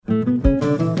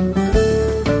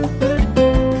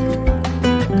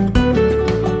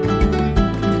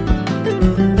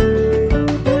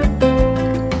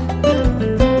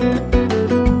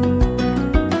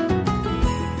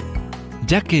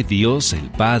Ya que Dios el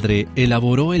Padre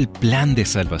elaboró el plan de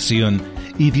salvación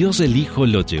y Dios el Hijo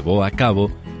lo llevó a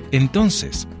cabo,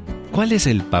 entonces, ¿cuál es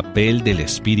el papel del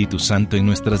Espíritu Santo en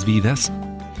nuestras vidas?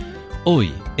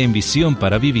 Hoy, en Visión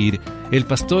para Vivir, el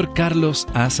pastor Carlos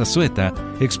A. Zazueta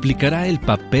explicará el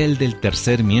papel del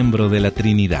tercer miembro de la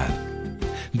Trinidad.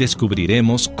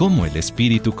 Descubriremos cómo el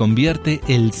Espíritu convierte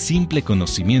el simple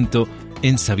conocimiento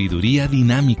en sabiduría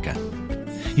dinámica.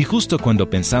 Y justo cuando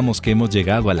pensamos que hemos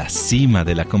llegado a la cima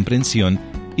de la comprensión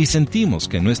y sentimos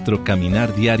que nuestro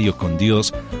caminar diario con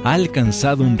Dios ha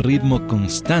alcanzado un ritmo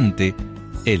constante,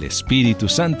 el Espíritu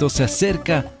Santo se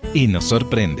acerca y nos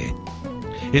sorprende.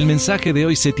 El mensaje de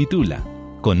hoy se titula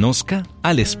Conozca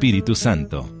al Espíritu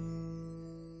Santo.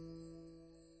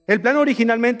 El plan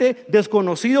originalmente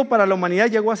desconocido para la humanidad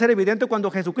llegó a ser evidente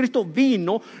cuando Jesucristo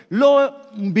vino, lo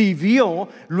vivió,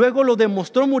 luego lo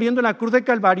demostró muriendo en la cruz del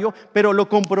Calvario, pero lo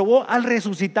comprobó al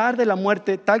resucitar de la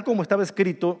muerte, tal como estaba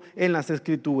escrito en las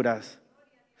Escrituras.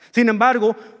 Sin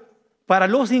embargo, para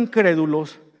los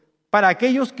incrédulos, para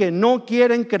aquellos que no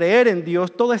quieren creer en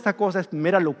Dios, toda esta cosa es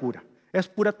mera locura, es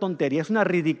pura tontería, es una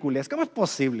ridiculez. ¿Cómo es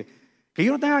posible que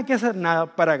yo no tenga que hacer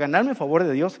nada para ganarme el favor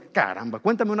de Dios? Caramba,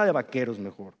 cuéntame una de vaqueros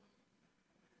mejor.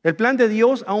 El plan de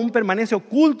Dios aún permanece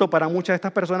oculto para muchas de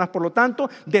estas personas, por lo tanto,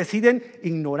 deciden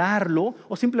ignorarlo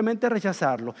o simplemente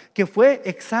rechazarlo, que fue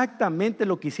exactamente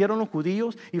lo que hicieron los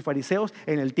judíos y fariseos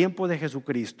en el tiempo de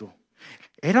Jesucristo.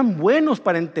 Eran buenos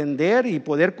para entender y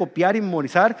poder copiar y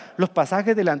memorizar los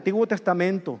pasajes del Antiguo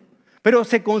Testamento, pero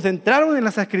se concentraron en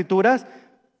las Escrituras,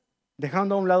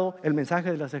 dejando a un lado el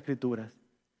mensaje de las Escrituras,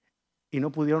 y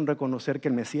no pudieron reconocer que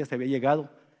el Mesías había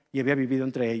llegado y había vivido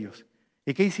entre ellos.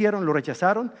 ¿Y qué hicieron? Lo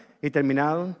rechazaron y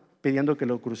terminaron pidiendo que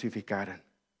lo crucificaran.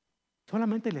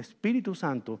 Solamente el Espíritu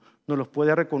Santo nos los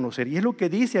puede reconocer. Y es lo que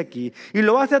dice aquí. Y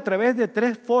lo hace a través de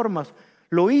tres formas.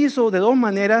 Lo hizo de dos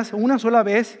maneras, una sola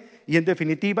vez y en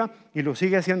definitiva, y lo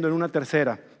sigue haciendo en una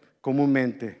tercera,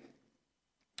 comúnmente.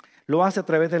 Lo hace a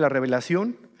través de la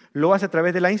revelación, lo hace a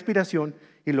través de la inspiración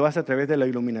y lo hace a través de la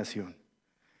iluminación.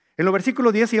 En los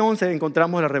versículos 10 y 11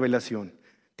 encontramos la revelación.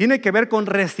 Tiene que ver con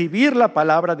recibir la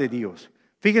palabra de Dios.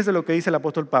 Fíjese lo que dice el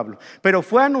apóstol Pablo. Pero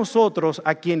fue a nosotros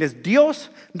a quienes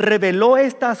Dios reveló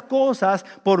estas cosas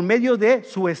por medio de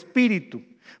su Espíritu.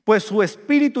 Pues su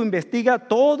Espíritu investiga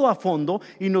todo a fondo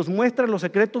y nos muestra los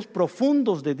secretos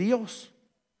profundos de Dios.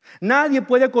 Nadie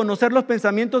puede conocer los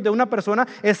pensamientos de una persona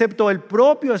excepto el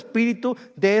propio Espíritu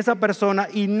de esa persona.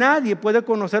 Y nadie puede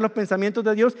conocer los pensamientos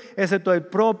de Dios excepto el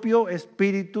propio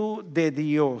Espíritu de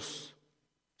Dios.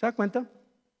 ¿Se da cuenta?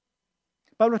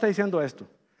 Pablo está diciendo esto.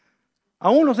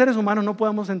 Aún los seres humanos no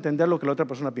podemos entender lo que la otra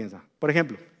persona piensa. Por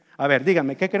ejemplo, a ver,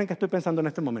 díganme, ¿qué creen que estoy pensando en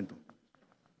este momento?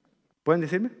 ¿Pueden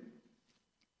decirme?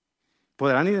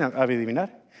 ¿Podrán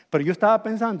adivinar? Pero yo estaba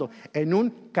pensando en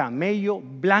un camello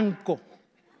blanco.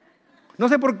 No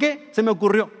sé por qué se me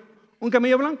ocurrió. ¿Un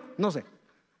camello blanco? No sé.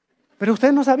 Pero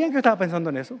ustedes no sabían que yo estaba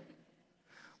pensando en eso.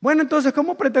 Bueno, entonces,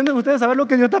 ¿cómo pretenden ustedes saber lo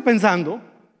que yo está pensando?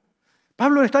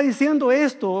 Pablo está diciendo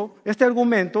este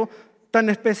argumento tan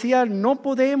especial. No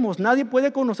podemos, nadie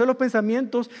puede conocer los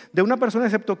pensamientos de una persona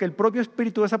excepto que el propio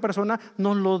Espíritu de esa persona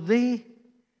nos lo dé.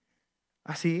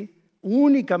 Así,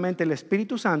 únicamente el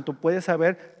Espíritu Santo puede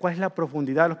saber cuál es la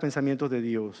profundidad de los pensamientos de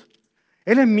Dios.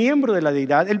 Él es miembro de la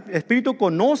deidad, el Espíritu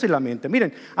conoce la mente.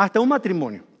 Miren, hasta un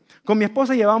matrimonio. Con mi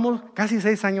esposa llevamos casi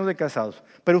 6 años de casados,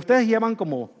 pero ustedes llevan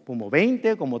como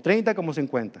 20, como 30, como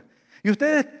 50. Y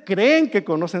ustedes creen que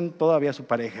conocen todavía a su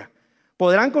pareja.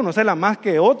 Podrán conocerla más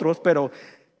que otros, pero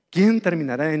 ¿quién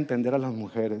terminará de entender a las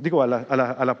mujeres? Digo, a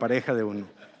la pareja de uno.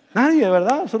 Nadie,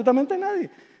 ¿verdad? Absolutamente nadie.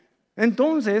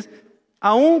 Entonces,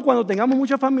 aun cuando tengamos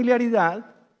mucha familiaridad,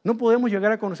 no podemos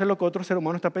llegar a conocer lo que otro ser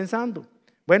humano está pensando.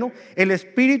 Bueno, el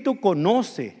Espíritu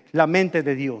conoce la mente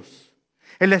de Dios.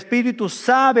 El Espíritu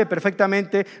sabe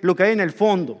perfectamente lo que hay en el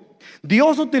fondo.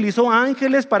 Dios utilizó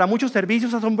ángeles para muchos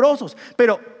servicios asombrosos,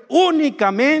 pero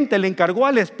únicamente le encargó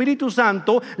al Espíritu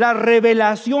Santo la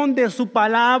revelación de su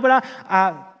palabra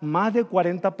a más de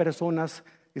 40 personas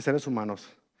y seres humanos.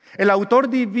 El autor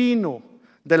divino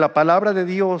de la palabra de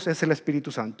Dios es el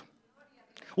Espíritu Santo.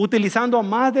 Utilizando a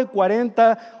más de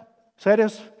 40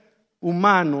 seres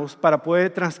humanos para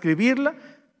poder transcribirla,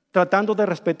 tratando de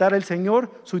respetar al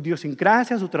Señor, su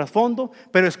idiosincrasia, su trasfondo,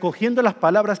 pero escogiendo las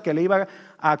palabras que le iba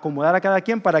a acomodar a cada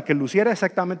quien para que luciera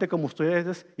exactamente como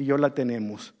ustedes y yo la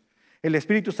tenemos. El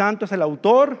Espíritu Santo es el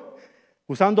autor,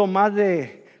 usando más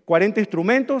de 40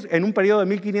 instrumentos en un periodo de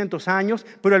 1500 años,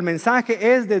 pero el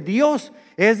mensaje es de Dios,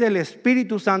 es del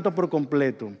Espíritu Santo por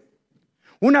completo.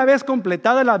 Una vez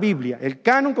completada la Biblia, el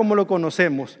canon como lo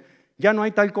conocemos, ya no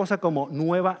hay tal cosa como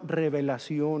nueva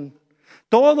revelación.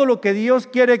 Todo lo que Dios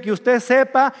quiere que usted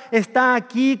sepa está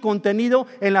aquí contenido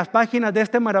en las páginas de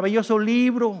este maravilloso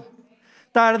libro.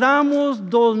 Tardamos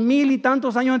 2000 y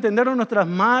tantos años en tenerlo en nuestras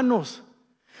manos.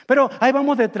 Pero ahí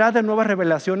vamos detrás de nuevas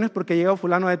revelaciones porque llega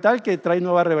fulano de tal que trae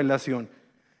nueva revelación.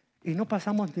 Y no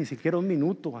pasamos ni siquiera un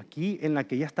minuto aquí en la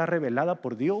que ya está revelada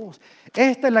por Dios.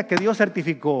 Esta es la que Dios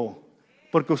certificó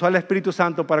porque usó al Espíritu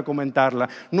Santo para comentarla.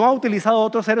 No ha utilizado a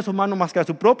otros seres humanos más que a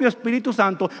su propio Espíritu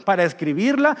Santo para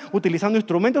escribirla, utilizando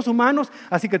instrumentos humanos.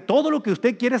 Así que todo lo que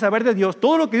usted quiere saber de Dios,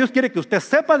 todo lo que Dios quiere que usted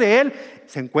sepa de Él,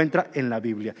 se encuentra en la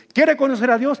Biblia. ¿Quiere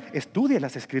conocer a Dios? Estudie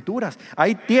las Escrituras.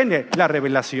 Ahí tiene la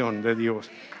revelación de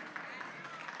Dios.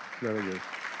 Gloria a Dios.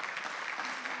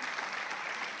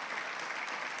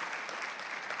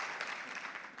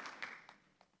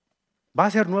 Va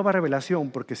a ser nueva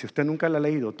revelación porque si usted nunca la ha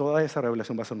leído, toda esa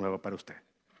revelación va a ser nueva para usted.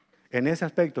 En ese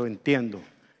aspecto entiendo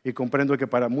y comprendo que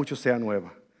para muchos sea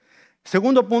nueva.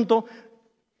 Segundo punto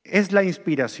es la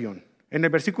inspiración. En el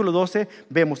versículo 12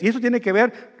 vemos, y eso tiene que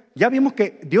ver, ya vimos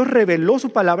que Dios reveló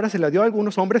su palabra, se la dio a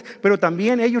algunos hombres, pero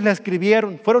también ellos la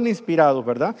escribieron, fueron inspirados,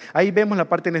 ¿verdad? Ahí vemos la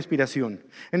parte de la inspiración.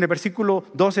 En el versículo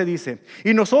 12 dice,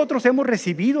 y nosotros hemos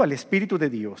recibido al Espíritu de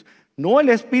Dios, no el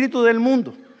Espíritu del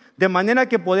mundo, de manera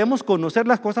que podemos conocer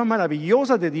las cosas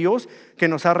maravillosas de Dios que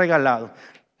nos ha regalado.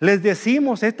 Les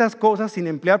decimos estas cosas sin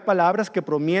emplear palabras que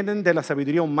provienen de la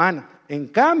sabiduría humana. En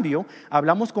cambio,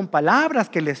 hablamos con palabras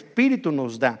que el Espíritu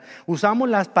nos da. Usamos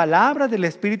las palabras del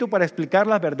Espíritu para explicar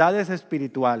las verdades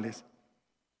espirituales.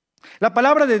 La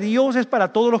palabra de Dios es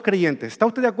para todos los creyentes. ¿Está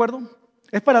usted de acuerdo?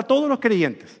 Es para todos los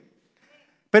creyentes.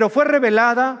 Pero fue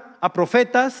revelada a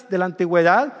profetas de la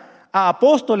antigüedad, a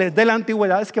apóstoles de la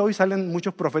antigüedad. Es que hoy salen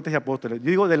muchos profetas y apóstoles. Yo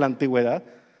digo de la antigüedad.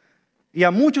 Y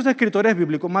a muchos escritores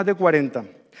bíblicos, más de 40.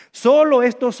 Solo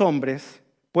estos hombres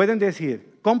pueden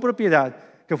decir con propiedad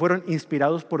que fueron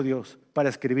inspirados por Dios para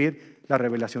escribir la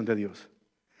revelación de Dios.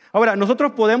 Ahora,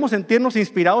 nosotros podemos sentirnos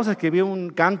inspirados a escribir un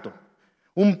canto,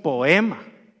 un poema.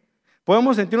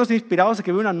 Podemos sentirnos inspirados a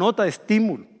escribir una nota de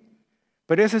estímulo.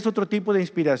 Pero ese es otro tipo de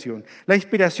inspiración. La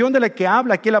inspiración de la que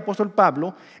habla aquí el apóstol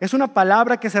Pablo es una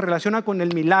palabra que se relaciona con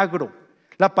el milagro.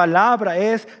 La palabra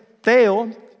es theo,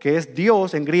 que es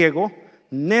Dios en griego,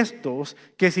 nestos,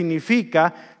 que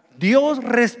significa Dios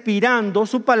respirando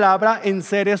su palabra en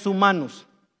seres humanos.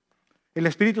 El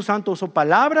Espíritu Santo usó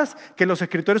palabras que los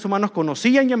escritores humanos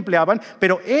conocían y empleaban,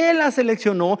 pero Él las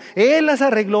seleccionó, Él las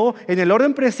arregló en el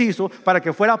orden preciso para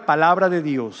que fuera palabra de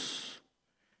Dios.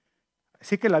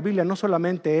 Así que la Biblia no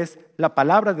solamente es la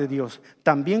palabra de Dios,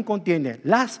 también contiene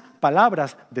las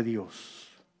palabras de Dios.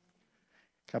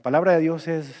 La palabra de Dios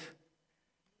es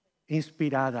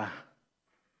inspirada.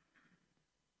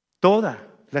 Toda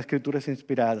la Escritura es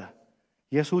inspirada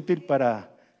y es útil para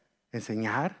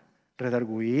enseñar,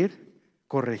 redarguir,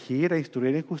 corregir e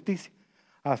instruir en justicia,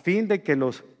 a fin de que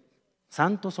los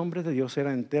santos hombres de Dios sean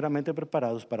enteramente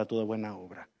preparados para toda buena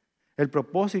obra. El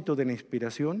propósito de la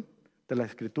inspiración de la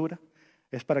Escritura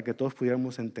es para que todos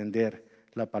pudiéramos entender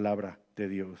la palabra de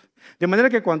Dios. De manera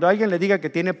que cuando alguien le diga que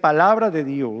tiene palabra de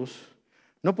Dios,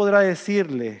 no podrá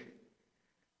decirle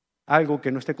algo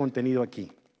que no esté contenido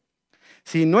aquí.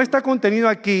 Si no está contenido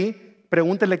aquí,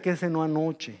 pregúntele qué cenó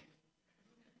anoche.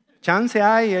 Chance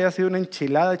hay, haya sido una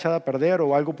enchilada echada a perder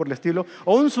o algo por el estilo,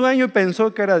 o un sueño y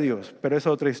pensó que era Dios, pero esa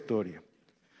es otra historia.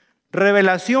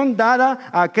 Revelación dada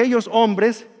a aquellos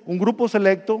hombres, un grupo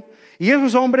selecto, y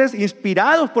esos hombres,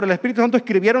 inspirados por el Espíritu Santo,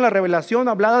 escribieron la revelación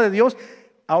hablada de Dios,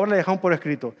 ahora la dejaron por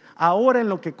escrito. Ahora en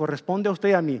lo que corresponde a usted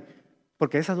y a mí,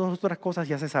 porque esas dos otras cosas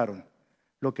ya cesaron.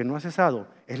 Lo que no ha cesado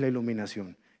es la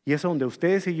iluminación. Y es donde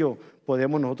ustedes y yo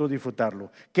podemos nosotros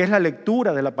disfrutarlo, que es la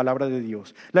lectura de la palabra de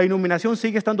Dios. La iluminación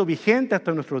sigue estando vigente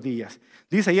hasta nuestros días.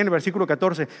 Dice ahí en el versículo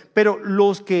 14, pero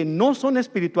los que no son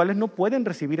espirituales no pueden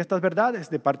recibir estas verdades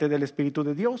de parte del Espíritu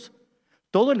de Dios.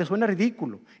 Todo les suena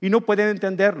ridículo y no pueden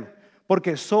entenderlo,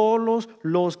 porque solo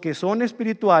los que son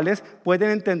espirituales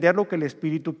pueden entender lo que el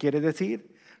Espíritu quiere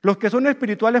decir. Los que son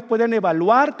espirituales pueden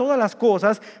evaluar todas las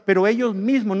cosas, pero ellos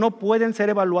mismos no pueden ser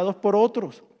evaluados por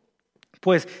otros.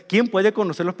 Pues, ¿quién puede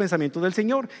conocer los pensamientos del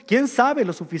Señor? ¿Quién sabe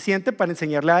lo suficiente para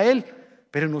enseñarle a Él?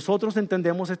 Pero nosotros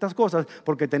entendemos estas cosas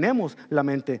porque tenemos la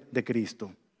mente de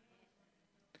Cristo.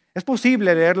 Es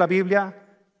posible leer la Biblia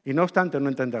y no obstante no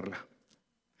entenderla.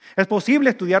 Es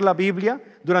posible estudiar la Biblia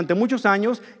durante muchos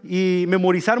años y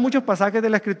memorizar muchos pasajes de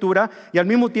la Escritura y al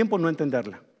mismo tiempo no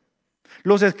entenderla.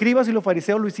 Los escribas y los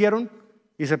fariseos lo hicieron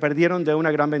y se perdieron de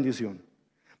una gran bendición.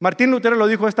 Martín Lutero lo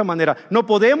dijo de esta manera: no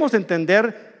podemos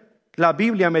entender la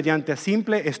Biblia mediante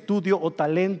simple estudio o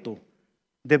talento.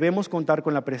 Debemos contar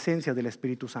con la presencia del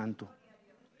Espíritu Santo.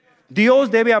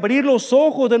 Dios debe abrir los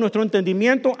ojos de nuestro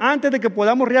entendimiento antes de que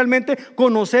podamos realmente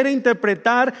conocer e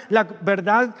interpretar la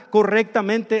verdad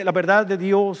correctamente, la verdad de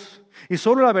Dios. Y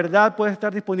solo la verdad puede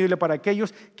estar disponible para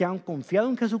aquellos que han confiado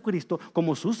en Jesucristo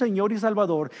como su Señor y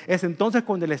Salvador. Es entonces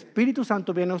cuando el Espíritu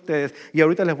Santo viene a ustedes, y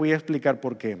ahorita les voy a explicar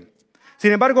por qué.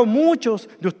 Sin embargo, muchos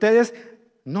de ustedes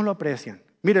no lo aprecian.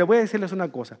 Mire, voy a decirles una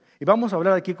cosa, y vamos a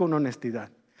hablar aquí con honestidad.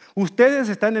 Ustedes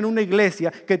están en una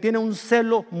iglesia que tiene un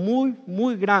celo muy,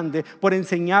 muy grande por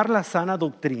enseñar la sana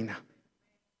doctrina.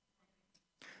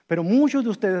 Pero muchos de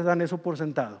ustedes dan eso por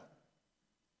sentado.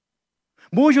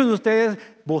 Muchos de ustedes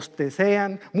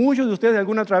bostecean, muchos de ustedes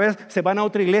alguna otra vez se van a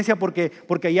otra iglesia porque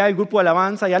ya el grupo de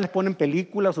alabanza ya les ponen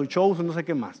películas o shows o no sé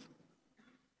qué más.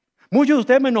 Muchos de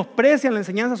ustedes menosprecian la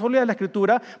enseñanza sólida de la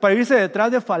Escritura para irse detrás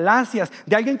de falacias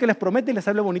de alguien que les promete y les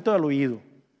hable bonito al oído.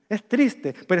 Es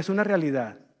triste, pero es una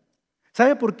realidad.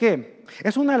 ¿Sabe por qué?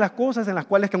 Es una de las cosas en las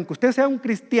cuales que aunque usted sea un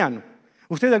cristiano,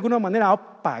 usted de alguna manera ha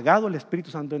apagado el Espíritu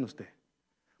Santo en usted.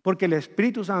 Porque el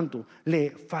Espíritu Santo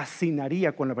le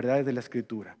fascinaría con las verdades de la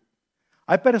Escritura.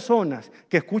 Hay personas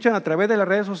que escuchan a través de las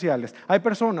redes sociales. Hay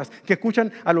personas que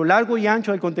escuchan a lo largo y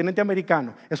ancho del continente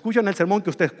americano. Escuchan el sermón que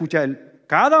usted escucha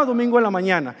cada domingo en la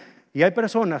mañana. Y hay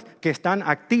personas que están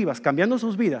activas, cambiando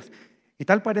sus vidas. Y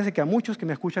tal parece que a muchos que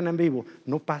me escuchan en vivo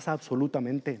no pasa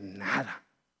absolutamente nada.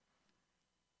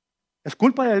 ¿Es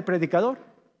culpa del predicador?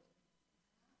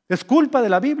 ¿Es culpa de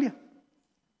la Biblia?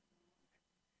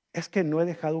 Es que no he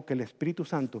dejado que el Espíritu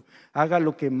Santo haga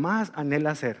lo que más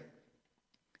anhela hacer,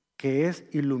 que es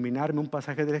iluminarme un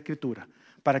pasaje de la Escritura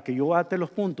para que yo ate los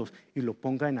puntos y lo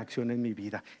ponga en acción en mi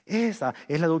vida. Esa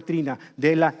es la doctrina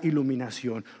de la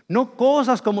iluminación. No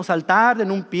cosas como saltar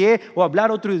en un pie o hablar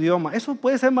otro idioma. Eso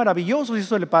puede ser maravilloso si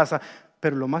eso le pasa.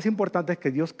 Pero lo más importante es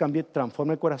que Dios cambie,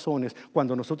 transforme corazones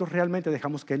cuando nosotros realmente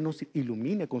dejamos que Él nos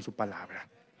ilumine con su palabra.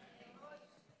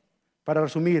 Para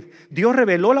resumir, Dios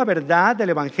reveló la verdad del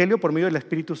Evangelio por medio del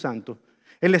Espíritu Santo.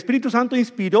 El Espíritu Santo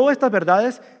inspiró estas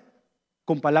verdades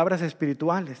con palabras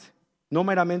espirituales, no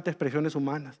meramente expresiones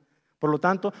humanas. Por lo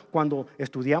tanto, cuando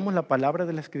estudiamos la palabra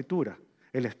de la Escritura,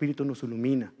 el Espíritu nos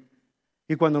ilumina.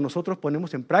 Y cuando nosotros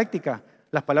ponemos en práctica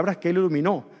las palabras que Él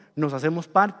iluminó, nos hacemos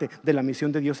parte de la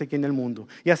misión de Dios aquí en el mundo.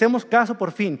 Y hacemos caso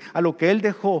por fin a lo que Él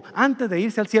dejó antes de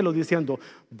irse al cielo diciendo,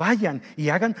 vayan y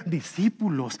hagan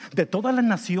discípulos de todas las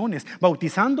naciones,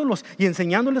 bautizándolos y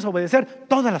enseñándoles a obedecer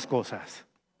todas las cosas.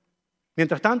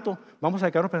 Mientras tanto, vamos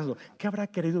a quedarnos pensando, ¿qué habrá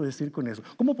querido decir con eso?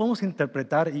 ¿Cómo podemos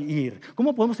interpretar ir?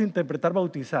 ¿Cómo podemos interpretar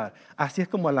bautizar? Así es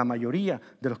como la mayoría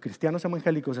de los cristianos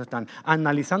evangélicos están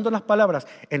analizando las palabras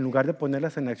en lugar de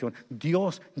ponerlas en acción.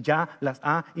 Dios ya las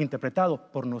ha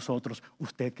interpretado por nosotros.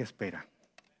 ¿Usted qué espera?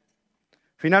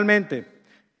 Finalmente,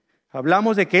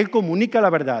 hablamos de que Él comunica la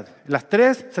verdad. Las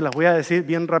tres se las voy a decir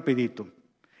bien rapidito.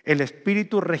 El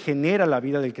Espíritu regenera la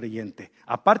vida del creyente.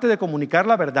 Aparte de comunicar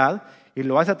la verdad, y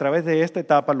lo hace a través de esta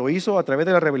etapa, lo hizo a través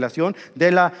de la revelación,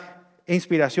 de la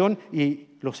inspiración y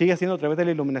lo sigue haciendo a través de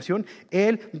la iluminación,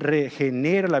 Él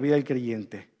regenera la vida del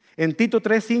creyente. En Tito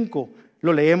 3:5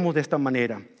 lo leemos de esta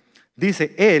manera.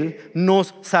 Dice, Él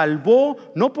nos salvó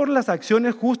no por las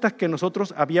acciones justas que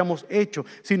nosotros habíamos hecho,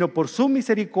 sino por su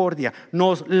misericordia.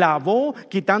 Nos lavó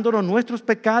quitándonos nuestros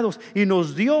pecados y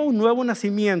nos dio un nuevo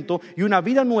nacimiento y una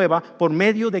vida nueva por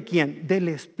medio de ¿quién? Del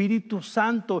Espíritu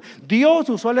Santo. Dios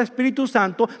usó al Espíritu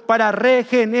Santo para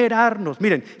regenerarnos.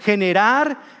 Miren,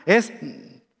 generar es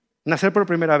nacer por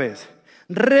primera vez.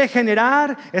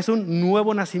 Regenerar es un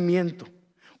nuevo nacimiento.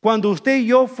 Cuando usted y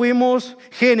yo fuimos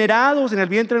generados en el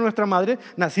vientre de nuestra madre,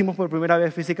 nacimos por primera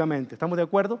vez físicamente. ¿Estamos de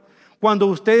acuerdo? Cuando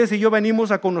ustedes y yo venimos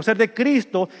a conocer de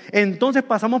Cristo, entonces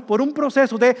pasamos por un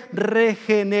proceso de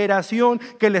regeneración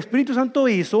que el Espíritu Santo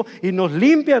hizo y nos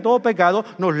limpia de todo pecado,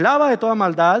 nos lava de toda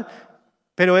maldad,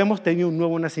 pero hemos tenido un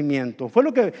nuevo nacimiento. Fue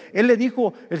lo que Él le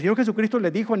dijo, el Señor Jesucristo le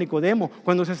dijo a Nicodemo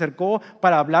cuando se acercó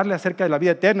para hablarle acerca de la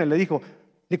vida eterna. Él le dijo,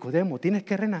 Nicodemo, tienes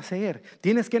que renacer,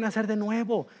 tienes que nacer de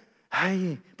nuevo.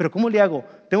 Ay, pero ¿cómo le hago?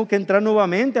 ¿Tengo que entrar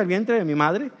nuevamente al vientre de mi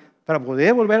madre para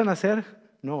poder volver a nacer?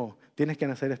 No, tienes que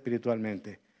nacer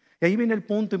espiritualmente. Y ahí viene el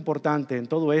punto importante en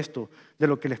todo esto de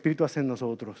lo que el Espíritu hace en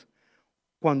nosotros.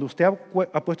 Cuando usted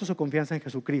ha puesto su confianza en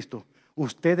Jesucristo,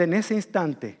 usted en ese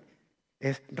instante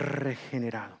es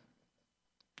regenerado.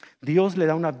 Dios le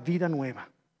da una vida nueva,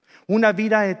 una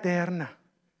vida eterna.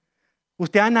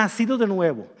 Usted ha nacido de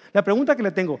nuevo. La pregunta que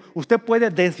le tengo, ¿usted puede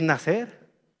desnacer?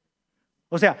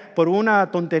 O sea, por una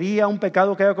tontería, un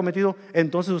pecado que haya cometido,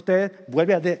 entonces usted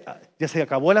vuelve ya se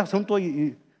acabó el asunto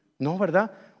y no,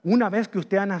 ¿verdad? Una vez que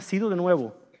usted ha nacido de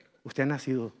nuevo, usted ha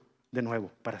nacido de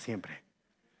nuevo para siempre.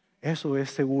 Eso es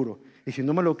seguro. Y si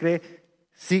no me lo cree,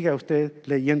 siga usted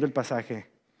leyendo el pasaje.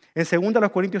 En 2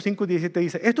 Corintios 5:17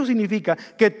 dice, esto significa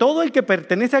que todo el que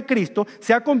pertenece a Cristo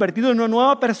se ha convertido en una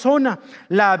nueva persona.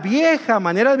 La vieja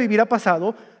manera de vivir ha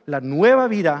pasado, la nueva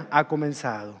vida ha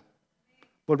comenzado.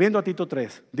 Volviendo a Tito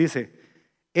 3, dice,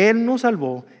 Él nos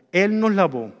salvó, Él nos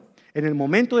lavó. En el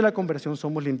momento de la conversión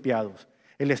somos limpiados.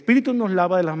 El Espíritu nos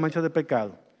lava de las manchas de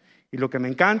pecado. Y lo que me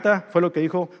encanta fue lo que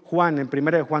dijo Juan en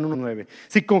 1 Juan 1:9.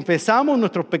 Si confesamos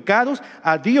nuestros pecados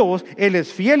a Dios, Él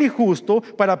es fiel y justo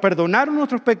para perdonar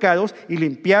nuestros pecados y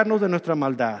limpiarnos de nuestra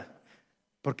maldad.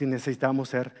 Porque necesitamos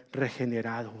ser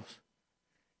regenerados.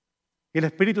 Y el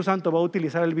Espíritu Santo va a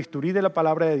utilizar el bisturí de la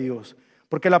palabra de Dios.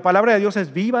 Porque la palabra de Dios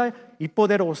es viva y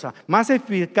poderosa, más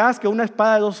eficaz que una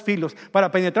espada de 2 filos, para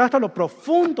penetrar hasta lo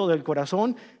profundo del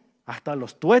corazón, hasta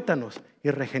los tuétanos y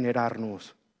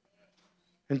regenerarnos.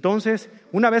 Entonces,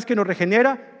 una vez que nos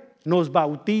regenera, nos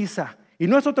bautiza. Y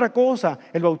no es otra cosa,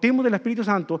 el bautismo del Espíritu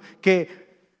Santo, que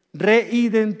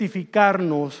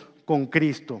reidentificarnos con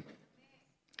Cristo.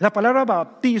 La palabra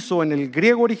bautizo en el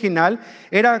griego original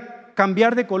era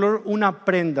cambiar de color una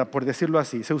prenda, por decirlo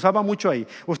así. Se usaba mucho ahí.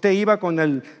 Usted iba con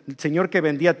el señor que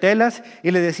vendía telas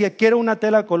y le decía, quiero una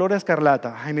tela color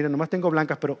escarlata. Ay, mire, nomás tengo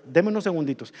blancas, pero deme unos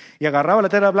segunditos. Y agarraba la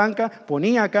tela blanca,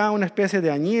 ponía acá una especie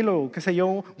de añil o qué sé yo,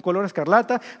 un color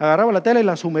escarlata, agarraba la tela y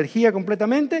la sumergía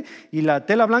completamente y la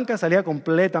tela blanca salía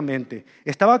completamente.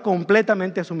 Estaba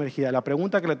completamente sumergida. La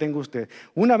pregunta que le tengo a usted,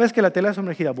 una vez que la tela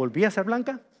sumergida, ¿volvía a ser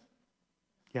blanca?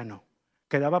 Ya no.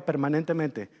 Quedaba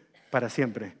permanentemente para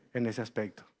siempre en ese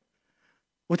aspecto.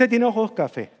 Usted tiene ojos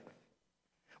café.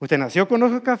 Usted nació con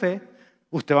ojos café,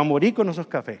 usted va a morir con ojos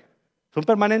café. Son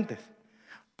permanentes.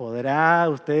 Podrá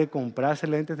usted comprarse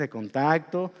lentes de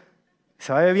contacto.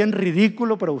 Se va a ver bien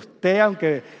ridículo, pero usted,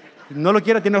 aunque no lo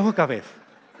quiera, tiene ojos cafés.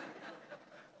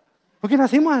 Porque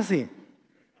nacimos así.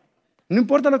 No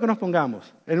importa lo que nos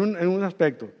pongamos en un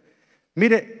aspecto.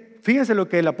 Mire, fíjense lo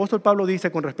que el apóstol Pablo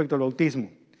dice con respecto al bautismo.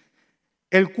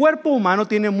 El cuerpo humano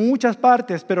tiene muchas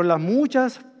partes, pero las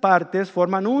muchas partes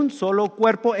forman un solo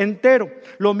cuerpo entero.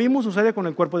 Lo mismo sucede con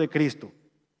el cuerpo de Cristo.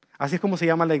 Así es como se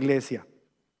llama la iglesia.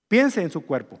 Piense en su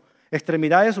cuerpo.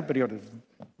 Extremidades superiores,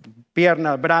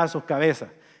 piernas, brazos, cabeza.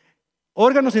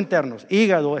 Órganos internos,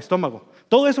 hígado, estómago.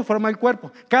 Todo eso forma el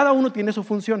cuerpo. Cada uno tiene su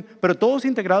función, pero todos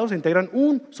integrados se integran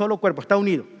un solo cuerpo. Está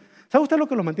unido. ¿Sabe usted lo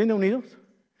que los mantiene unidos?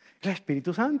 El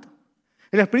Espíritu Santo.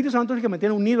 El Espíritu Santo es el que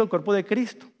mantiene unido el cuerpo de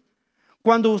Cristo.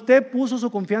 Cuando usted puso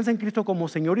su confianza en Cristo como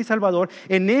Señor y Salvador,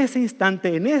 en ese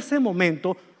instante, en ese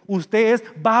momento, usted es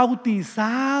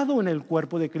bautizado en el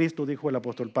cuerpo de Cristo, dijo el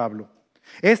apóstol Pablo.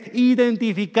 Es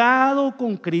identificado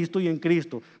con Cristo y en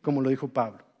Cristo, como lo dijo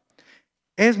Pablo.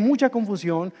 Es mucha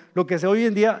confusión lo que se hoy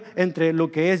en día entre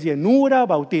lo que es llenura,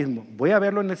 bautismo. Voy a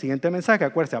verlo en el siguiente mensaje.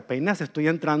 Acuérdense, apenas estoy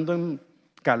entrando en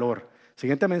calor.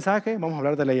 Siguiente mensaje, vamos a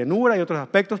hablar de la llenura y otros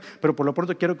aspectos, pero por lo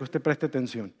pronto quiero que usted preste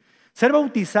atención. Ser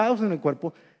bautizados en el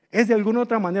cuerpo es de alguna u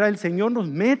otra manera el Señor nos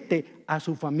mete a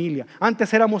su familia.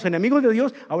 Antes éramos enemigos de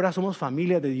Dios, ahora somos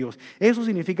familia de Dios. Eso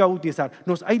significa bautizar.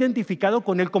 Nos ha identificado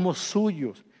con Él como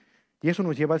suyos. Y eso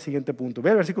nos lleva al siguiente punto.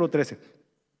 Ve el versículo 13.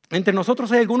 Entre nosotros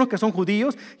hay algunos que son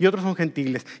judíos y otros son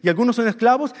gentiles. Y algunos son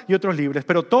esclavos y otros libres.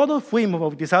 Pero todos fuimos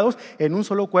bautizados en un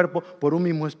solo cuerpo por un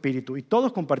mismo espíritu. Y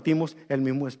todos compartimos el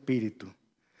mismo espíritu.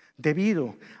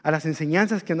 Debido a las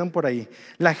enseñanzas que andan por ahí,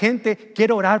 la gente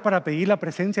quiere orar para pedir la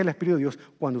presencia del Espíritu de Dios.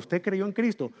 Cuando usted creyó en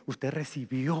Cristo, usted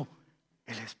recibió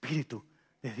el Espíritu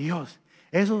de Dios.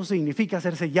 Eso significa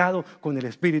ser sellado con el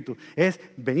Espíritu. Es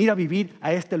venir a vivir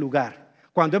a este lugar.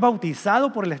 Cuando es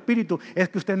bautizado por el Espíritu, es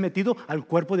que usted es metido al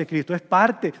cuerpo de Cristo. Es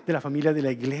parte de la familia de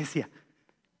la iglesia.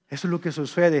 Eso es lo que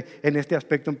sucede en este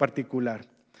aspecto en particular.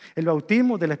 El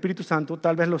bautismo del Espíritu Santo,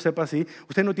 tal vez lo sepa así,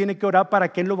 usted no tiene que orar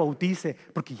para que Él lo bautice,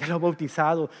 porque ya lo ha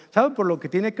bautizado. ¿Sabe por lo que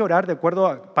tiene que orar? De acuerdo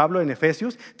a Pablo en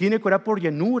Efesios, tiene que orar por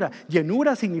llenura.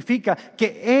 Llenura significa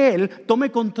que Él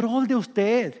tome control de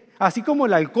usted. Así como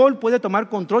el alcohol puede tomar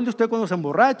control de usted cuando se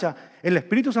emborracha, el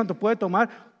Espíritu Santo puede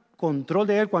tomar control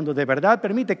de Él cuando de verdad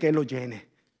permite que Él lo llene.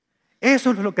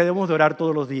 Eso es lo que debemos de orar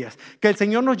todos los días. Que el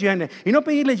Señor nos llene. Y no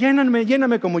pedirle,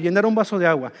 lléname como llenar un vaso de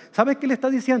agua. ¿Sabe qué le está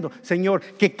diciendo? Señor,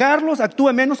 que Carlos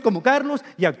actúe menos como Carlos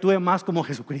y actúe más como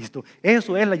Jesucristo.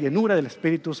 Eso es la llenura del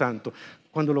Espíritu Santo.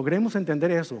 Cuando logremos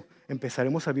entender eso,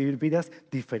 empezaremos a vivir vidas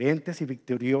diferentes y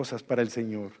victoriosas para el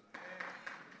Señor.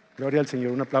 Gloria al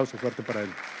Señor. Un aplauso fuerte para Él.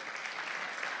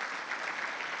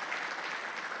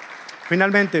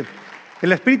 Finalmente,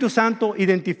 el Espíritu Santo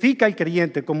identifica al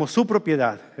creyente como su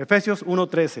propiedad. Efesios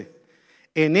 1:13.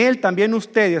 En Él también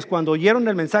ustedes, cuando oyeron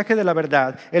el mensaje de la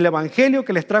verdad, el evangelio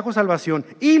que les trajo salvación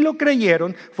y lo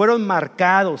creyeron, fueron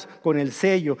marcados con el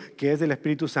sello que es del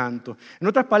Espíritu Santo. En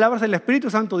otras palabras, el Espíritu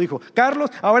Santo dijo,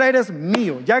 Carlos, ahora eres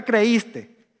mío, ya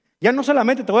creíste. Ya no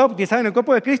solamente te voy a bautizar en el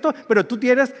cuerpo de Cristo, pero tú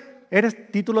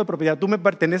eres título de propiedad. Tú me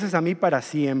perteneces a mí para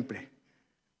siempre.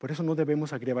 Por eso no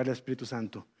debemos agregar al Espíritu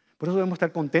Santo. Por eso debemos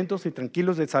estar contentos y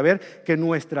tranquilos de saber que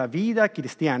nuestra vida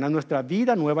cristiana, nuestra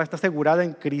vida nueva está asegurada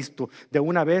en Cristo de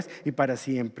una vez y para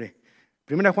siempre.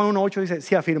 1 Juan 1:8 dice,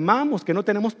 si afirmamos que no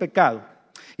tenemos pecado,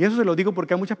 y eso se lo digo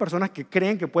porque hay muchas personas que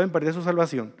creen que pueden perder su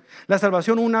salvación. La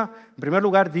salvación, en primer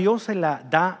lugar, Dios se la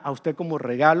da a usted como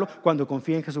regalo cuando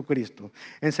confía en Jesucristo.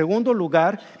 En segundo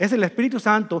lugar, es el Espíritu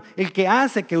Santo el que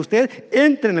hace que usted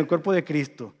entre en el cuerpo de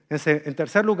Cristo. En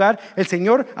tercer lugar, el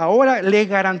Señor ahora le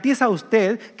garantiza a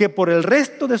usted que por el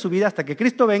resto de su vida, hasta que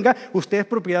Cristo venga, usted es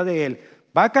propiedad de Él.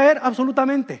 ¿Va a caer?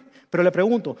 Absolutamente. Pero le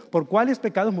pregunto, ¿por cuáles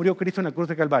pecados murió Cristo en la cruz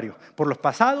de Calvario? ¿Por los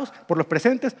pasados, por los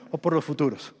presentes o por los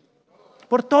futuros?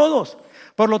 Por todos.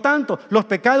 Por lo tanto, los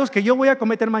pecados que yo voy a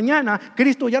cometer mañana,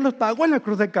 Cristo ya los pagó en la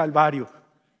cruz de Calvario.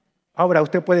 Ahora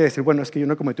usted puede decir, bueno, es que yo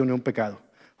no he cometido ningún pecado.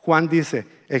 Juan dice,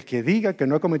 el que diga que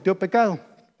no ha cometido pecado,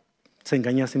 se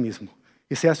engaña a sí mismo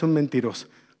y se hace un mentiroso,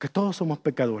 que todos somos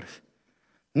pecadores.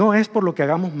 No es por lo que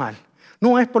hagamos mal,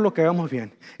 no es por lo que hagamos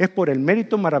bien, es por el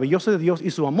mérito maravilloso de Dios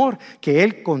y su amor que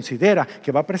Él considera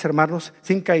que va a preservarnos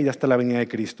sin caída hasta la venida de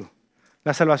Cristo.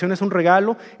 La salvación es un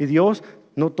regalo y Dios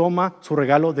no toma su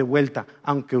regalo de vuelta,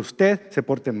 aunque usted se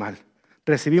porte mal.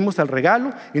 Recibimos el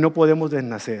regalo y no podemos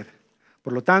desnacer.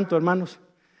 Por lo tanto, hermanos,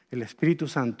 el Espíritu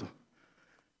Santo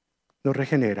nos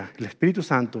regenera, el Espíritu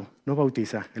Santo nos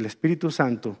bautiza, el Espíritu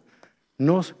Santo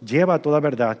nos lleva a toda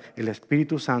verdad, el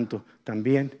Espíritu Santo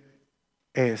también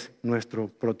es nuestro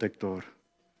protector.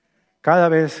 Cada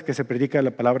vez que se predica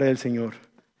la palabra del Señor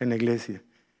en la iglesia,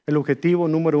 el objetivo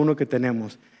número uno que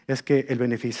tenemos es que el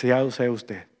beneficiado sea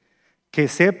usted, que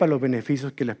sepa los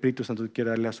beneficios que el Espíritu Santo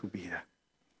quiere darle a su vida.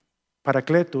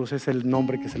 Paracletos es el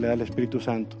nombre que se le da al Espíritu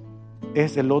Santo,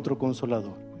 es el otro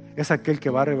consolador, es aquel que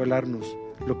va a revelarnos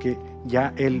lo que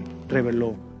ya Él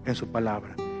reveló en su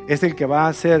palabra. Es el que va a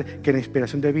hacer que la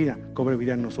inspiración de vida cobre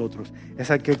vida en nosotros. Es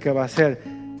aquel que va a hacer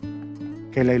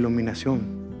que la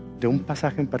iluminación de un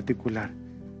pasaje en particular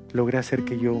logre hacer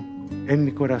que yo, en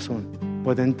mi corazón,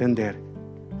 pueda entender,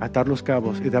 atar los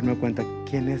cabos y darme cuenta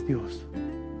quién es Dios,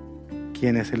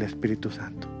 quién es el Espíritu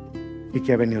Santo y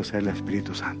que ha venido a ser el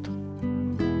Espíritu Santo.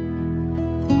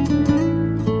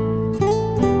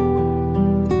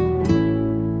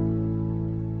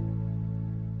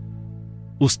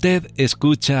 Usted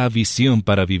escucha Visión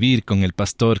para Vivir con el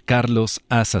pastor Carlos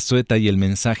A. Zazueta y el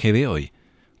mensaje de hoy,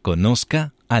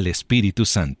 Conozca al Espíritu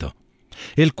Santo,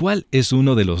 el cual es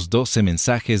uno de los 12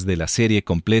 mensajes de la serie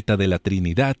completa de la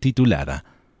Trinidad titulada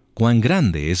 «Cuán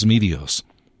grande es mi Dios».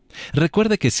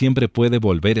 Recuerde que siempre puede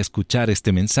volver a escuchar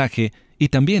este mensaje y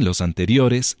también los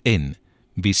anteriores en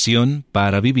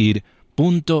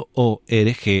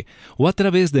visionparavivir.org o a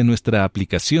través de nuestra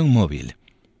aplicación móvil.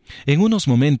 En unos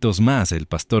momentos más el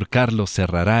pastor Carlos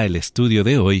cerrará el estudio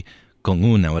de hoy con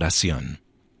una oración.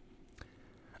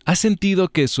 ¿Ha sentido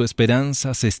que su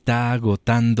esperanza se está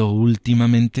agotando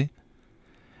últimamente?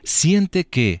 ¿Siente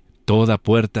que toda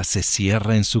puerta se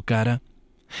cierra en su cara?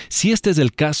 Si este es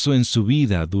el caso en su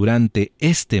vida durante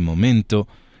este momento,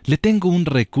 le tengo un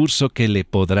recurso que le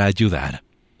podrá ayudar.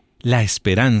 La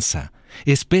esperanza.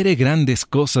 Espere grandes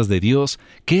cosas de Dios,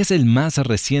 que es el más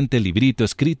reciente librito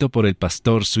escrito por el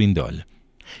pastor Swindoll.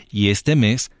 Y este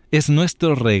mes es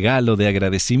nuestro regalo de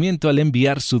agradecimiento al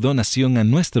enviar su donación a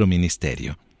nuestro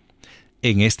ministerio.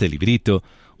 En este librito,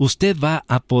 usted va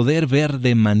a poder ver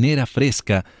de manera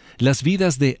fresca las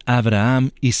vidas de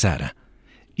Abraham y Sara,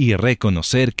 y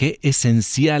reconocer qué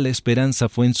esencial esperanza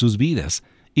fue en sus vidas,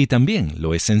 y también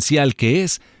lo esencial que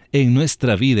es en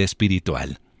nuestra vida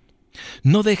espiritual.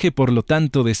 No deje, por lo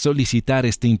tanto, de solicitar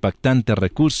este impactante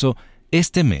recurso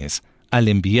este mes al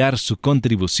enviar su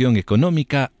contribución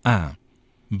económica a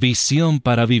Visión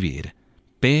para Vivir,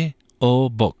 P.O.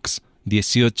 Box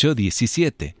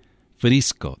 1817,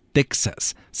 Frisco,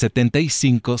 Texas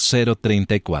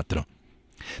 75034.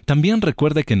 También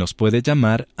recuerde que nos puede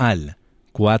llamar al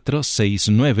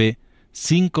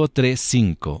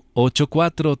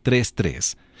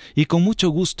 469-535-8433 y con mucho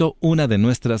gusto una de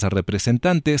nuestras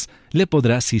representantes le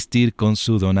podrá asistir con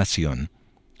su donación.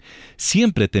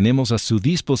 Siempre tenemos a su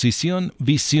disposición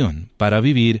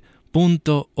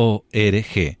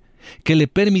visionparavivir.org, que le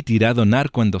permitirá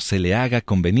donar cuando se le haga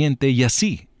conveniente y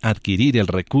así adquirir el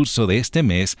recurso de este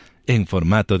mes en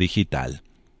formato digital.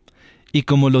 Y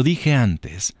como lo dije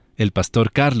antes, el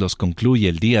pastor Carlos concluye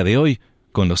el día de hoy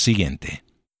con lo siguiente.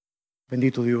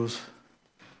 Bendito Dios,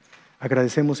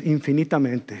 agradecemos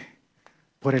infinitamente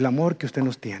por el amor que usted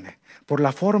nos tiene, por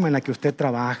la forma en la que usted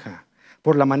trabaja,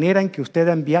 por la manera en que usted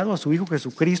ha enviado a su Hijo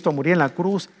Jesucristo a morir en la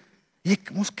cruz y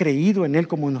hemos creído en Él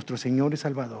como nuestro Señor y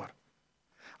Salvador.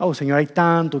 Oh, Señor, hay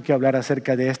tanto que hablar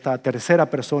acerca de esta tercera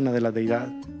persona de la deidad,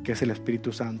 que es el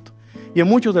Espíritu Santo. Y en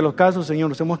muchos de los casos, Señor,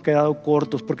 nos hemos quedado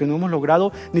cortos porque no hemos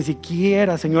logrado ni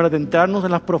siquiera, Señor, adentrarnos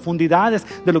en las profundidades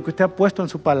de lo que usted ha puesto en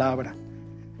su palabra.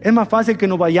 Es más fácil que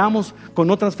nos vayamos con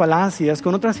otras falacias,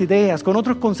 con otras ideas, con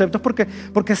otros conceptos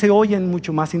porque se oyen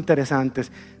mucho más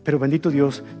interesantes. Pero bendito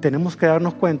Dios, tenemos que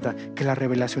darnos cuenta que la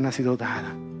revelación ha sido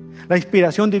dada. La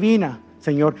inspiración divina,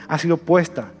 Señor, ha sido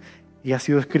puesta y ha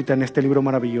sido escrita en este libro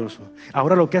maravilloso.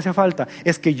 Ahora lo que hace falta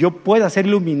es que yo pueda ser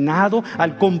iluminado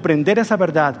al comprender esa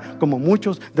verdad, como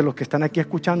muchos de los que están aquí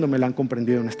escuchándome la han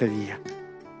comprendido en este día.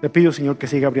 Le pido, Señor, que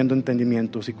siga abriendo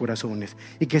entendimientos y corazones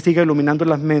y que siga iluminando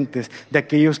las mentes de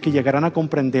aquellos que llegarán a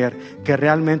comprender que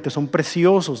realmente son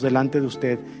preciosos delante de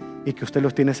usted y que usted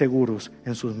los tiene seguros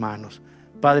en sus manos.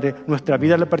 Padre, nuestra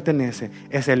vida le pertenece.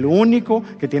 Es el único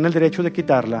que tiene el derecho de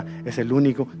quitarla. Es el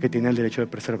único que tiene el derecho de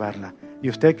preservarla. Y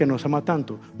usted, que nos ama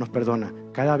tanto, nos perdona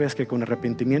cada vez que con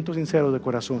arrepentimiento sincero de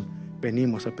corazón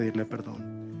venimos a pedirle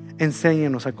perdón.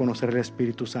 Enséñanos a conocer el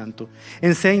Espíritu Santo.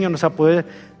 Enséñanos a poder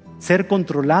ser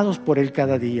controlados por Él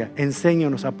cada día.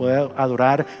 Enséñanos a poder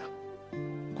adorar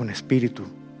con espíritu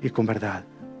y con verdad,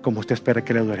 como usted espera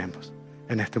que le adoremos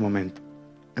en este momento.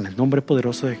 En el nombre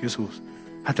poderoso de Jesús,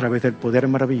 a través del poder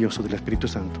maravilloso del Espíritu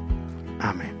Santo.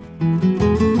 Amén.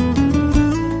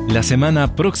 La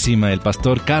semana próxima el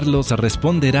pastor Carlos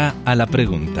responderá a la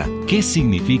pregunta: ¿qué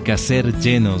significa ser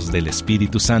llenos del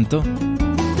Espíritu Santo?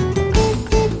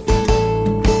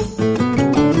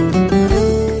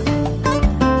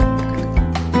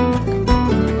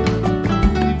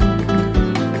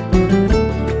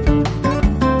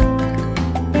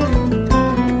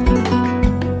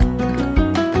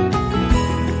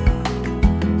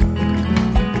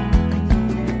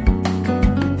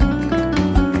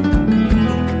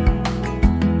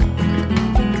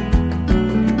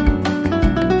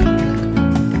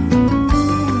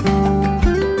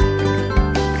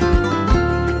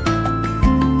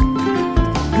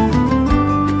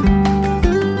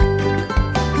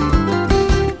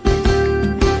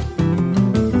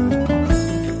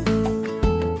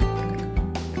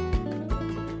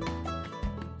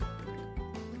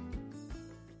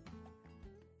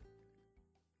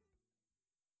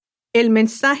 El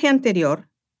mensaje anterior,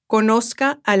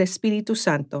 Conozca al Espíritu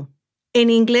Santo,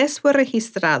 en inglés fue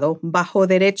registrado bajo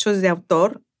derechos de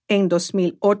autor en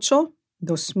 2008,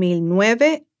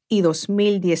 2009 y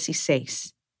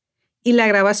 2016. Y la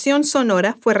grabación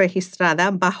sonora fue registrada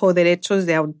bajo derechos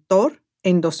de autor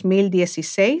en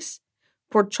 2016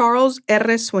 por Charles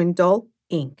R. Swindoll,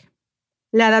 Inc.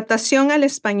 La adaptación al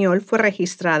español fue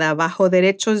registrada bajo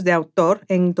derechos de autor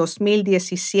en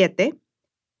 2017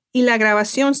 y la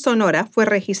grabación sonora fue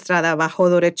registrada bajo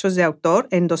derechos de autor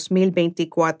en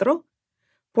 2024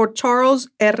 por Charles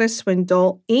R.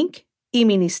 Swindoll, Inc. y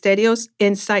Ministerios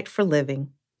Insight for Living.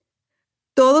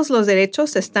 Todos los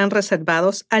derechos están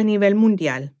reservados al nivel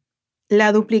mundial.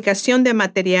 La duplicación de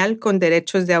material con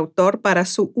derechos de autor para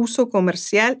su uso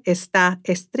comercial está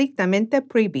estrictamente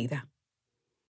prohibida.